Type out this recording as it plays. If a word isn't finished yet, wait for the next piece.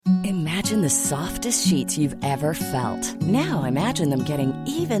Imagine the softest sheets you've ever felt. Now imagine them getting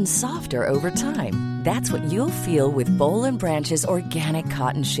even softer over time. That's what you'll feel with Boll and Branch's organic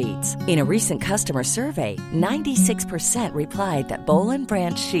cotton sheets. In a recent customer survey, 96% replied that Boll and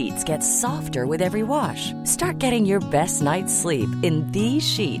Branch sheets get softer with every wash. Start getting your best night's sleep in these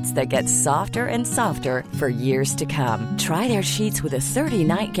sheets that get softer and softer for years to come. Try their sheets with a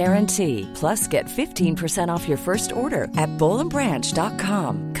 30-night guarantee. Plus, get 15% off your first order at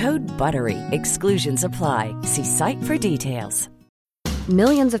bollandbranch.com. Code BUTTERY. Exclusions apply. See site for details.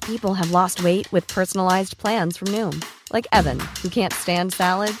 Millions of people have lost weight with personalized plans from Noom. Like Evan, who can't stand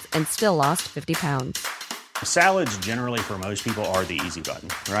salads and still lost 50 pounds. Salads generally for most people are the easy button,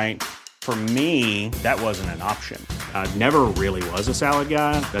 right? For me, that wasn't an option. I never really was a salad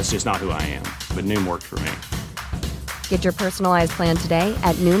guy. That's just not who I am. But Noom worked for me. Get your personalized plan today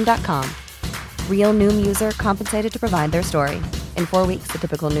at Noom.com. Real Noom user compensated to provide their story. In 4 weeks, the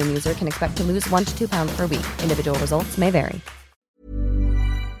typical Noom user can expect to lose 1 to 2 pounds per week. Individual results may vary.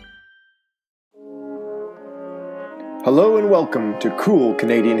 Hello and welcome to Cool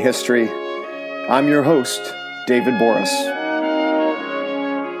Canadian History. I'm your host, David Boris.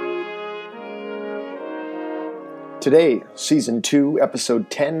 Today, Season 2, Episode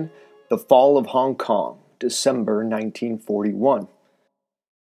 10, The Fall of Hong Kong, December 1941.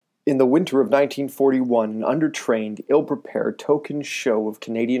 In the winter of 1941, an undertrained, ill-prepared token show of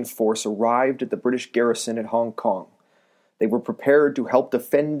Canadian force arrived at the British garrison at Hong Kong. They were prepared to help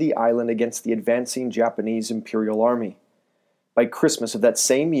defend the island against the advancing Japanese Imperial Army. By Christmas of that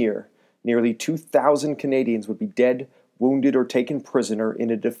same year, nearly 2,000 Canadians would be dead, wounded, or taken prisoner in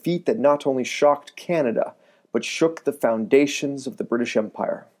a defeat that not only shocked Canada, but shook the foundations of the British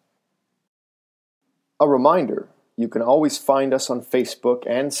Empire. A reminder, you can always find us on Facebook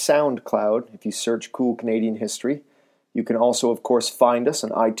and SoundCloud if you search Cool Canadian History. You can also, of course, find us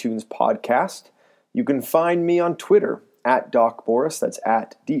on iTunes Podcast. You can find me on Twitter, at Doc Boris, that's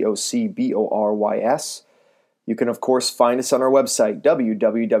at DOCBORYS. You can, of course, find us on our website,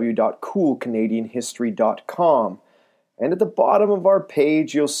 www.coolcanadianhistory.com. And at the bottom of our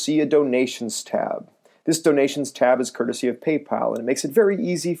page, you'll see a donations tab. This donations tab is courtesy of PayPal, and it makes it very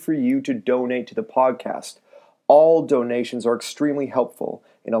easy for you to donate to the podcast. All donations are extremely helpful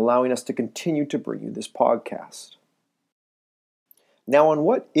in allowing us to continue to bring you this podcast. Now, on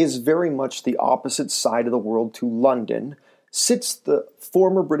what is very much the opposite side of the world to London sits the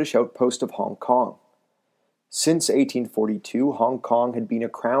former British outpost of Hong Kong. Since 1842, Hong Kong had been a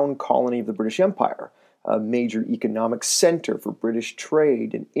crown colony of the British Empire, a major economic center for British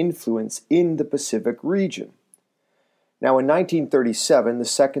trade and influence in the Pacific region. Now, in 1937, the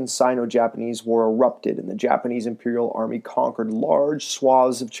Second Sino-Japanese War erupted, and the Japanese Imperial Army conquered large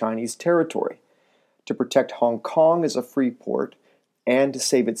swaths of Chinese territory. To protect Hong Kong as a free port, and to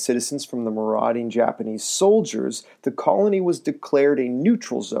save its citizens from the marauding Japanese soldiers, the colony was declared a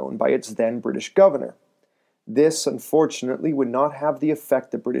neutral zone by its then British governor. This, unfortunately, would not have the effect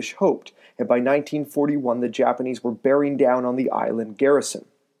the British hoped, and by 1941 the Japanese were bearing down on the island garrison.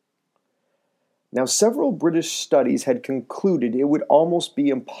 Now, several British studies had concluded it would almost be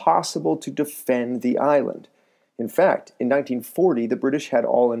impossible to defend the island. In fact, in 1940, the British had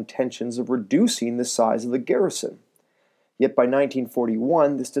all intentions of reducing the size of the garrison. Yet by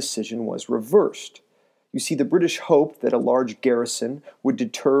 1941, this decision was reversed. You see, the British hoped that a large garrison would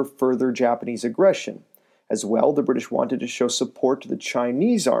deter further Japanese aggression. As well, the British wanted to show support to the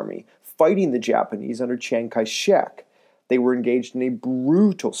Chinese army fighting the Japanese under Chiang Kai-shek. They were engaged in a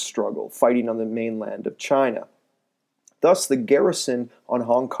brutal struggle fighting on the mainland of China. Thus, the garrison on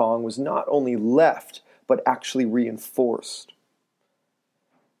Hong Kong was not only left, but actually reinforced.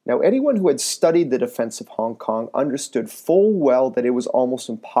 Now, anyone who had studied the defense of Hong Kong understood full well that it was almost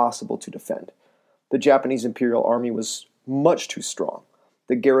impossible to defend. The Japanese Imperial Army was much too strong.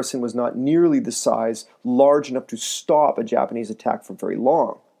 The garrison was not nearly the size large enough to stop a Japanese attack for very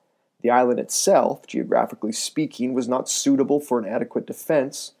long. The island itself, geographically speaking, was not suitable for an adequate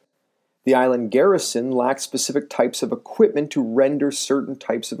defense. The island garrison lacked specific types of equipment to render certain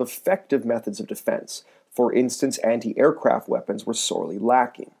types of effective methods of defense. For instance, anti-aircraft weapons were sorely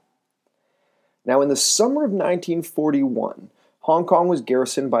lacking. Now, in the summer of 1941, Hong Kong was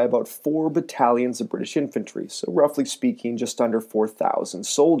garrisoned by about 4 battalions of British infantry, so roughly speaking, just under 4,000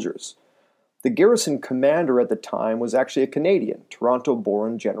 soldiers. The garrison commander at the time was actually a Canadian,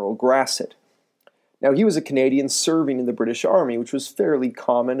 Toronto-born General Grasset. Now, he was a Canadian serving in the British Army, which was fairly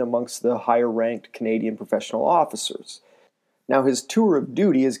common amongst the higher-ranked Canadian professional officers. Now, his tour of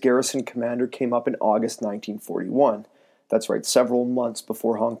duty as garrison commander came up in August 1941. That's right, several months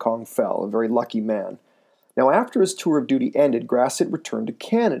before Hong Kong fell, a very lucky man. Now, after his tour of duty ended, Grasset returned to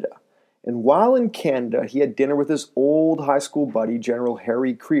Canada. And while in Canada, he had dinner with his old high school buddy, General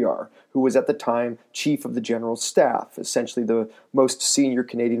Harry Crerar, who was at the time Chief of the General Staff, essentially the most senior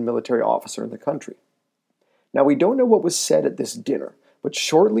Canadian military officer in the country. Now, we don't know what was said at this dinner, but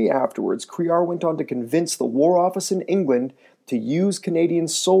shortly afterwards, Crerar went on to convince the War Office in England to use Canadian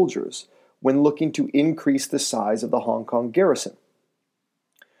soldiers when looking to increase the size of the Hong Kong garrison.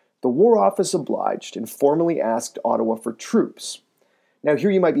 The War Office obliged and formally asked Ottawa for troops. Now,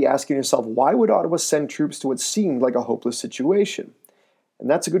 here you might be asking yourself, why would Ottawa send troops to what seemed like a hopeless situation? And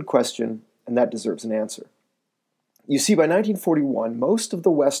that's a good question, and that deserves an answer. You see, by 1941, most of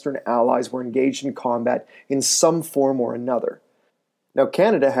the Western Allies were engaged in combat in some form or another. Now,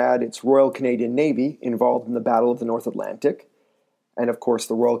 Canada had its Royal Canadian Navy involved in the Battle of the North Atlantic, and of course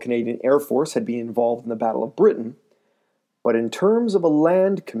the Royal Canadian Air Force had been involved in the Battle of Britain. But in terms of a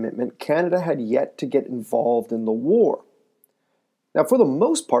land commitment, Canada had yet to get involved in the war. Now, for the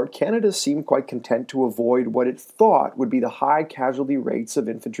most part, Canada seemed quite content to avoid what it thought would be the high casualty rates of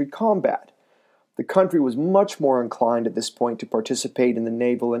infantry combat. The country was much more inclined at this point to participate in the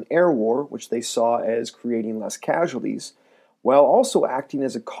naval and air war, which they saw as creating less casualties, while also acting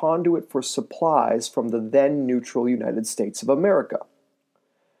as a conduit for supplies from the then neutral United States of America.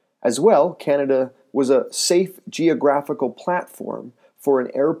 As well, Canada was a safe geographical platform for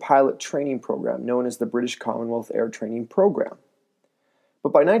an air pilot training program known as the British Commonwealth Air Training Program.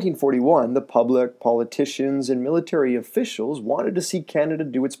 But by 1941, the public, politicians, and military officials wanted to see Canada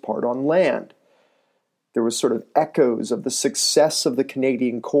do its part on land. There was sort of echoes of the success of the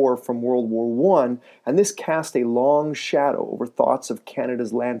Canadian Corps from World War I, and this cast a long shadow over thoughts of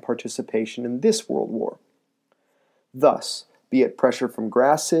Canada's land participation in this World War. Thus, be it pressure from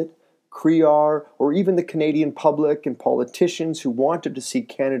Grasset, Crerar, or even the Canadian public and politicians who wanted to see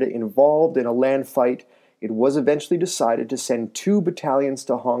Canada involved in a land fight, it was eventually decided to send 2 battalions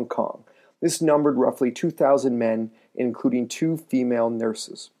to Hong Kong. This numbered roughly 2,000 men, including 2 female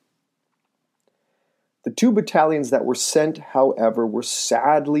nurses. The 2 battalions that were sent, however, were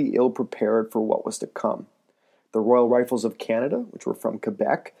sadly ill-prepared for what was to come. The Royal Rifles of Canada, which were from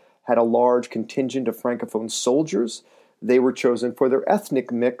Quebec, had a large contingent of Francophone soldiers. They were chosen for their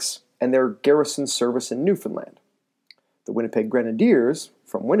ethnic mix and their garrison service in Newfoundland. The Winnipeg Grenadiers,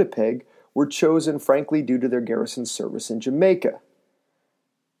 from Winnipeg, were chosen frankly due to their garrison service in Jamaica.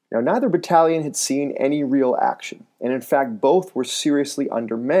 Now, neither battalion had seen any real action, and in fact both were seriously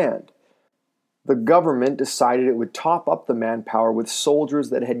undermanned. The government decided it would top up the manpower with soldiers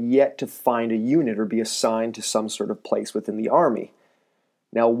that had yet to find a unit or be assigned to some sort of place within the army.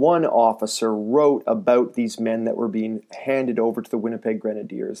 Now, one officer wrote about these men that were being handed over to the Winnipeg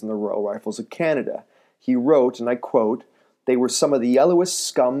Grenadiers and the Royal Rifles of Canada. He wrote, and I quote, "They were some of the yellowest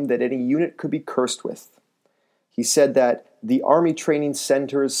scum that any unit could be cursed with." He said that the Army training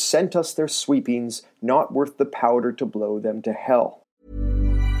centers sent us their sweepings, not worth the powder to blow them to hell.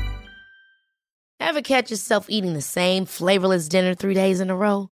 Ever catch yourself eating the same flavorless dinner 3 days in a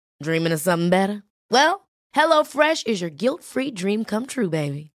row? Dreaming of something better? Well, HelloFresh is your guilt-free dream come true,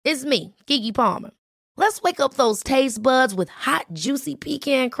 baby. It's me, Keke Palmer. Let's wake up those taste buds with hot, juicy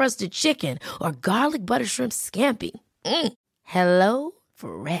pecan-crusted chicken or garlic butter shrimp scampi. Hello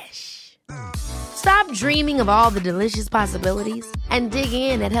Fresh. Stop dreaming of all the delicious possibilities and dig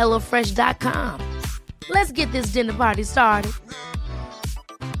in at HelloFresh.com. Let's get this dinner party started.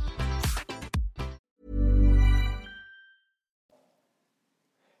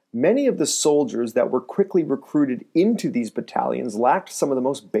 Many of the soldiers that were quickly recruited into these battalions lacked some of the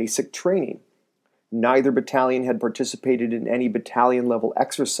most basic training. Neither battalion had participated in any battalion-level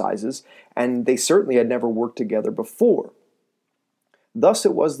exercises, and they certainly had never worked together before. Thus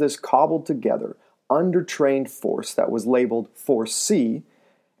it was this cobbled-together, undertrained force that was labeled Force C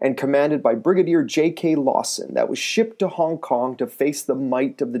and commanded by Brigadier J.K. Lawson that was shipped to Hong Kong to face the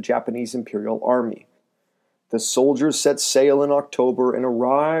might of the Japanese Imperial Army. The soldiers set sail in October and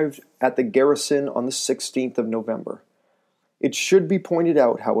arrived at the garrison on the 16th of November. It should be pointed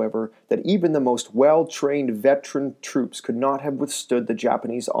out, however, that even the most well-trained veteran troops could not have withstood the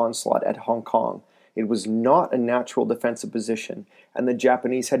Japanese onslaught at Hong Kong. It was not a natural defensive position, and the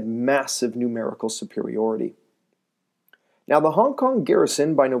Japanese had massive numerical superiority. Now, the Hong Kong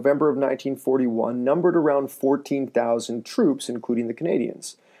garrison by November of 1941 numbered around 14,000 troops, including the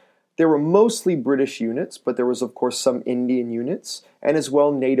Canadians. There were mostly British units, but there was of course some Indian units, and as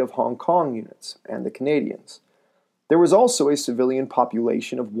well native Hong Kong units, and the Canadians. There was also a civilian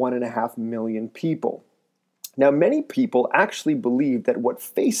population of 1.5 million people. Now, many people actually believed that what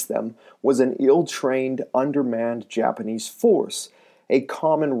faced them was an ill-trained, undermanned Japanese force. A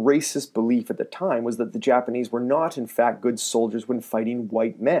common racist belief at the time was that the Japanese were not in fact good soldiers when fighting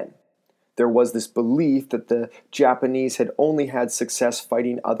white men. There was this belief that the Japanese had only had success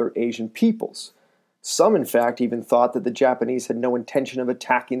fighting other Asian peoples. Some, in fact, even thought that the Japanese had no intention of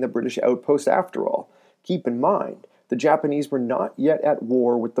attacking the British outpost after all. Keep in mind, the Japanese were not yet at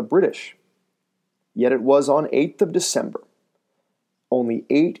war with the British. Yet it was on 8th of December, only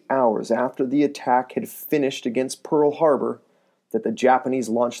 8 hours after the attack had finished against Pearl Harbor, that the Japanese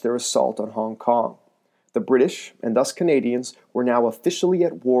launched their assault on Hong Kong. The British, and thus Canadians, were now officially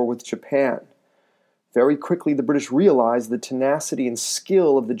at war with Japan. Very quickly, the British realized the tenacity and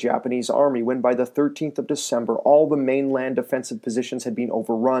skill of the Japanese army when by the 13th of December, all the mainland defensive positions had been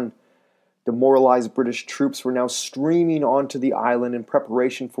overrun. Demoralized British troops were now streaming onto the island in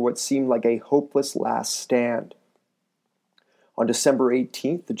preparation for what seemed like a hopeless last stand. On December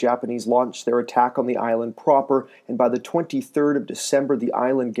 18th, the Japanese launched their attack on the island proper, and by the 23rd of December, the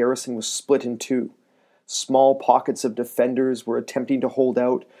island garrison was split in two. Small pockets of defenders were attempting to hold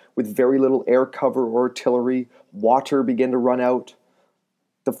out. With very little air cover or artillery, water began to run out.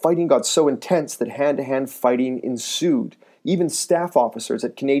 The fighting got so intense that hand-to-hand fighting ensued. Even staff officers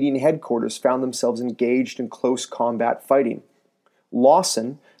at Canadian headquarters found themselves engaged in close combat fighting.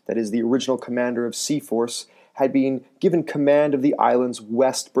 Lawson, that is the original commander of Seaforce, had been given command of the island's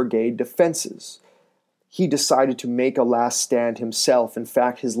West Brigade defenses. He decided to make a last stand himself. In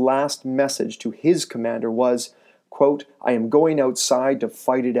fact, his last message to his commander was, quote, "I am going outside to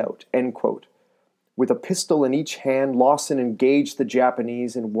fight it out," end quote. With a pistol in each hand, Lawson engaged the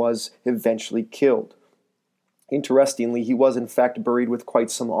Japanese and was eventually killed. Interestingly, he was in fact buried with quite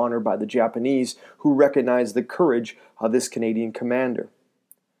some honor by the Japanese, who recognized the courage of this Canadian commander.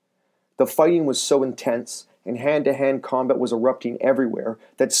 The fighting was so intense, and hand-to-hand combat was erupting everywhere,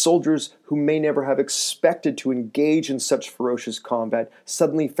 that soldiers who may never have expected to engage in such ferocious combat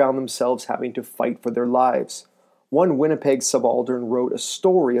suddenly found themselves having to fight for their lives. One Winnipeg subaltern wrote a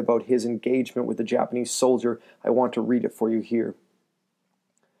story about his engagement with a Japanese soldier. I want to read it for you here.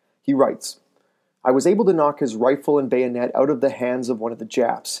 He writes, "I was able to knock his rifle and bayonet out of the hands of one of the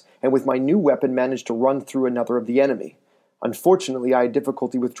Japs, and with my new weapon managed to run through another of the enemy. Unfortunately, I had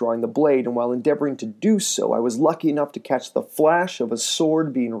difficulty withdrawing the blade, and while endeavoring to do so, I was lucky enough to catch the flash of a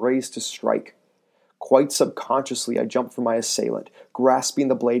sword being raised to strike. Quite subconsciously, I jumped for my assailant, grasping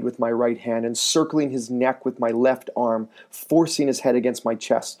the blade with my right hand and circling his neck with my left arm, forcing his head against my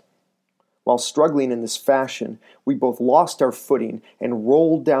chest. While struggling in this fashion, we both lost our footing and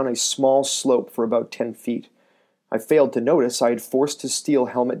rolled down a small slope for about 10 feet. I failed to notice I had forced his steel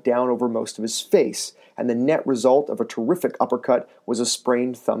helmet down over most of his face, and the net result of a terrific uppercut was a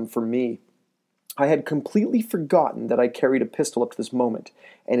sprained thumb for me. I had completely forgotten that I carried a pistol up to this moment,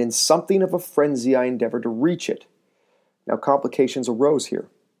 and in something of a frenzy I endeavored to reach it. Now complications arose here,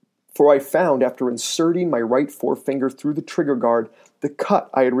 for I found, after inserting my right forefinger through the trigger guard, the cut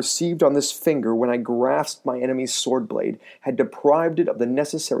I had received on this finger when I grasped my enemy's sword blade had deprived it of the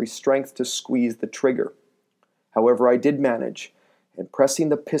necessary strength to squeeze the trigger. However, I did manage, and pressing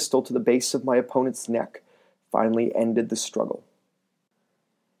the pistol to the base of my opponent's neck, finally ended the struggle.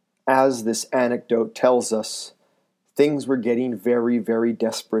 As this anecdote tells us, things were getting very, very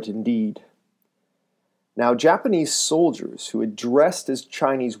desperate indeed. Now, Japanese soldiers who had dressed as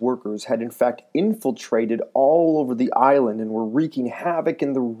Chinese workers had in fact infiltrated all over the island and were wreaking havoc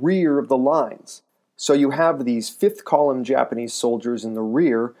in the rear of the lines. So you have these fifth column Japanese soldiers in the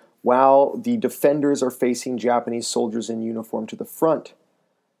rear, while the defenders are facing Japanese soldiers in uniform to the front.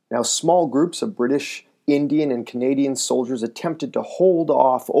 Now, small groups of British, Indian, and Canadian soldiers attempted to hold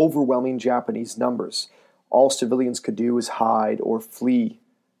off overwhelming Japanese numbers. All civilians could do was hide or flee.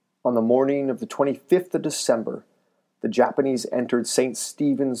 On the morning of the 25th of December, the Japanese entered St.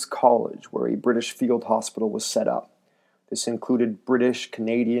 Stephen's College, where a British field hospital was set up. This included British,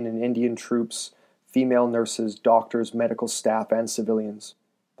 Canadian, and Indian troops, female nurses, doctors, medical staff, and civilians.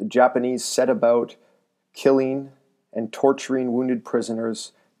 The Japanese set about killing and torturing wounded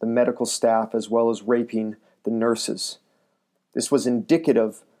prisoners, the medical staff, as well as raping the nurses. This was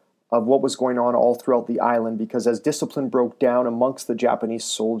indicative of what was going on all throughout the island, because as discipline broke down amongst the Japanese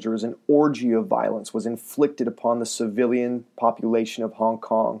soldiers, an orgy of violence was inflicted upon the civilian population of Hong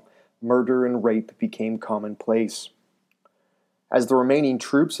Kong. Murder and rape became commonplace. As the remaining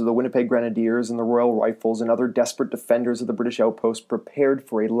troops of the Winnipeg Grenadiers and the Royal Rifles and other desperate defenders of the British outpost prepared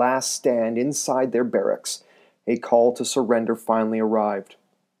for a last stand inside their barracks, a call to surrender finally arrived.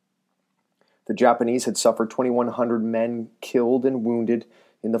 The Japanese had suffered 2,100 men killed and wounded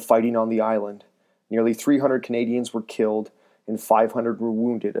in the fighting on the island. Nearly 300 Canadians were killed and 500 were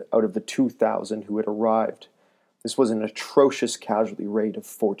wounded out of the 2,000 who had arrived. This was an atrocious casualty rate of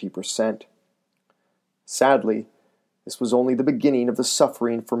 40%. Sadly, This was only the beginning of the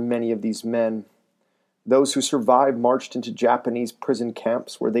suffering for many of these men. Those who survived marched into Japanese prison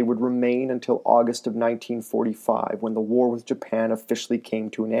camps where they would remain until August of 1945, when the war with Japan officially came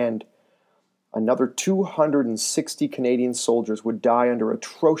to an end. Another 260 Canadian soldiers would die under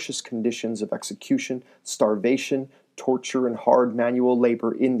atrocious conditions of execution, starvation, torture, and hard manual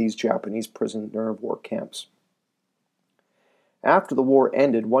labor in these Japanese prisoner of war camps. After the war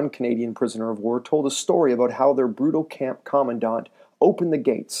ended, one Canadian prisoner of war told a story about how their brutal camp commandant opened the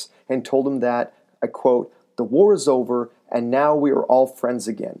gates and told him that, I quote, "The war is over and now we are all friends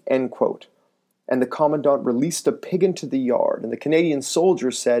again," end quote. And the commandant released a pig into the yard, and the Canadian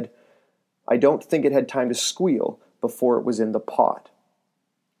soldier said, "I don't think it had time to squeal before it was in the pot."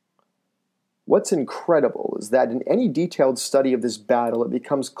 What's incredible is that in any detailed study of this battle, it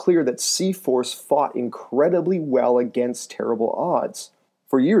becomes clear that C-Force fought incredibly well against terrible odds.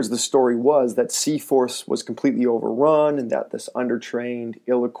 For years, the story was that C-Force was completely overrun and that this undertrained,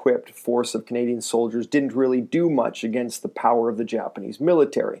 ill-equipped force of Canadian soldiers didn't really do much against the power of the Japanese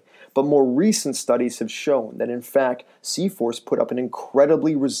military. But more recent studies have shown that, in fact, C-Force put up an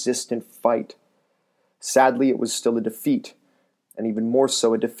incredibly resistant fight. Sadly, it was still a defeat, and even more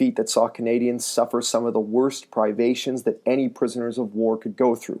so a defeat that saw Canadians suffer some of the worst privations that any prisoners of war could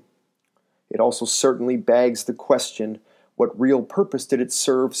go through. It also certainly begs the question, what real purpose did it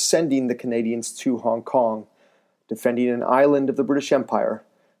serve sending the Canadians to Hong Kong, defending an island of the British Empire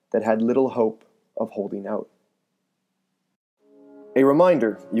that had little hope of holding out? A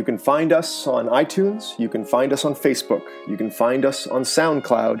reminder, you can find us on iTunes, you can find us on Facebook, you can find us on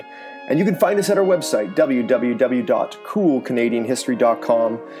SoundCloud, and you can find us at our website,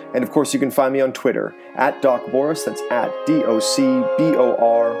 www.coolcanadianhistory.com. And of course, you can find me on Twitter, at DocBoris, that's at DocBorys.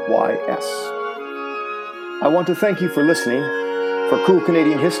 I want to thank you for listening. For Cool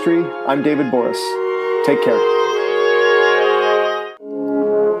Canadian History, I'm David Boris. Take care.